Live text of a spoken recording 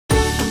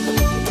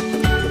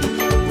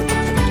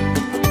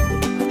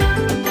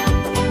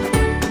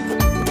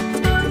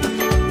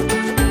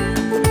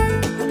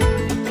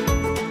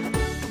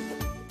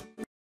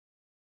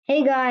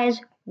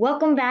guys,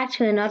 welcome back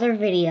to another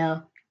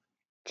video.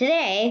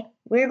 Today,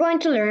 we're going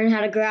to learn how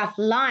to graph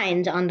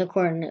lines on the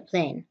coordinate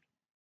plane.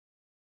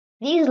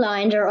 These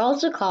lines are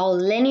also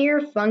called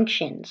linear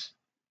functions.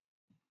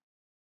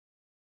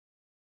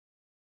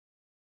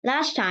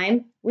 Last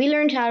time, we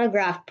learned how to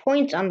graph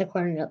points on the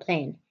coordinate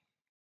plane,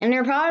 and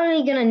you're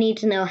probably going to need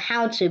to know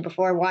how to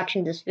before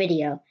watching this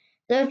video.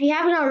 So if you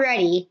haven't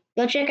already,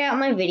 go check out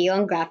my video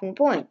on graphing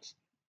points.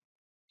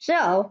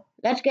 So,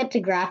 let's get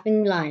to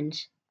graphing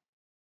lines.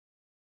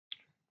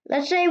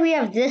 Let's say we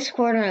have this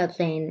coordinate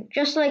plane,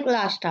 just like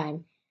last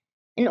time.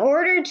 In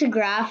order to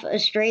graph a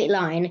straight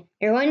line,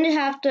 you're going to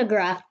have to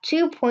graph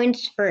 2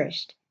 points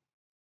first.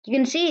 You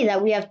can see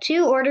that we have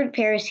 2 ordered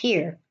pairs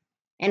here,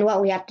 and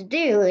what we have to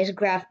do is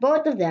graph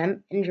both of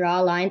them and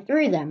draw a line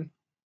through them.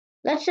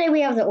 Let's say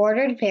we have the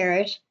ordered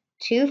pairs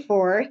 2,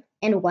 4,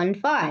 and 1,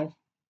 5.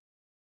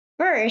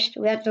 First,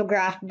 we have to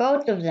graph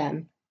both of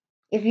them.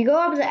 If you go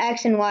up the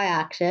x and y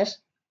axis,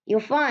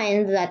 you'll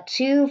find that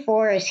 2,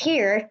 4 is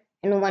here,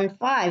 and 1,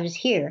 5 is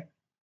here.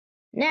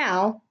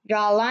 Now,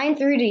 draw a line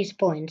through these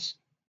points.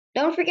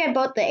 Don't forget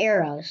about the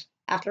arrows.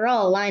 After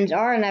all, lines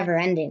are never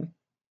ending.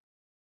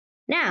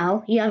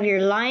 Now, you have your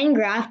line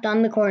graphed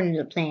on the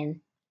coordinate plane.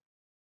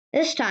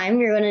 This time,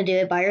 you're going to do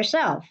it by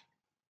yourself.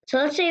 So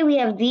let's say we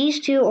have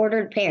these 2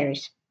 ordered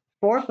pairs,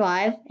 4,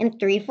 5, and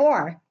 3,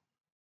 4.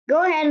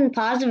 Go ahead and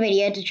pause the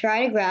video to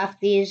try to graph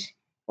these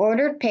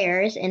ordered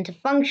pairs into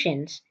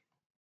functions.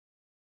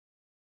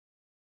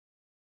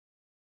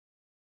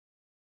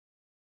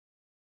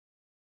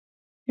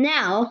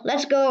 Now,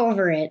 let's go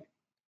over it.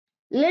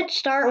 Let's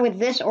start with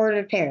this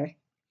ordered pair,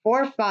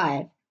 4,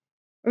 5.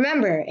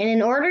 Remember, in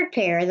an ordered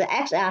pair, the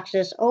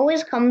x-axis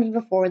always comes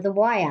before the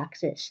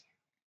y-axis.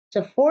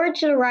 So 4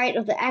 to the right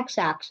of the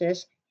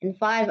x-axis and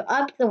 5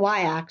 up the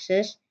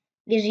y-axis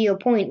gives you a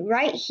point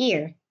right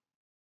here.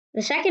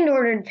 The second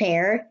ordered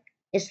pair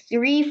is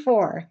 3,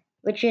 4,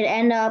 which should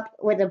end up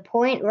with a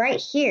point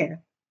right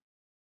here.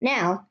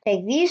 Now,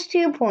 take these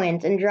 2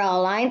 points and draw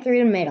a line through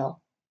the middle.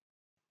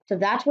 So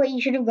that's what you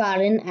should have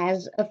gotten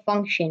as a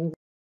function.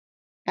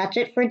 That's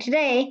it for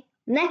today.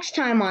 Next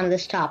time on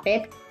this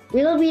topic,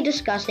 we will be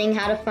discussing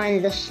how to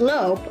find the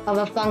slope of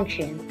a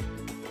function.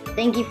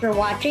 Thank you for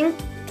watching.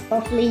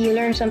 Hopefully you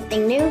learned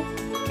something new,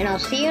 and I'll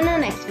see you in the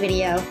next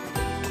video.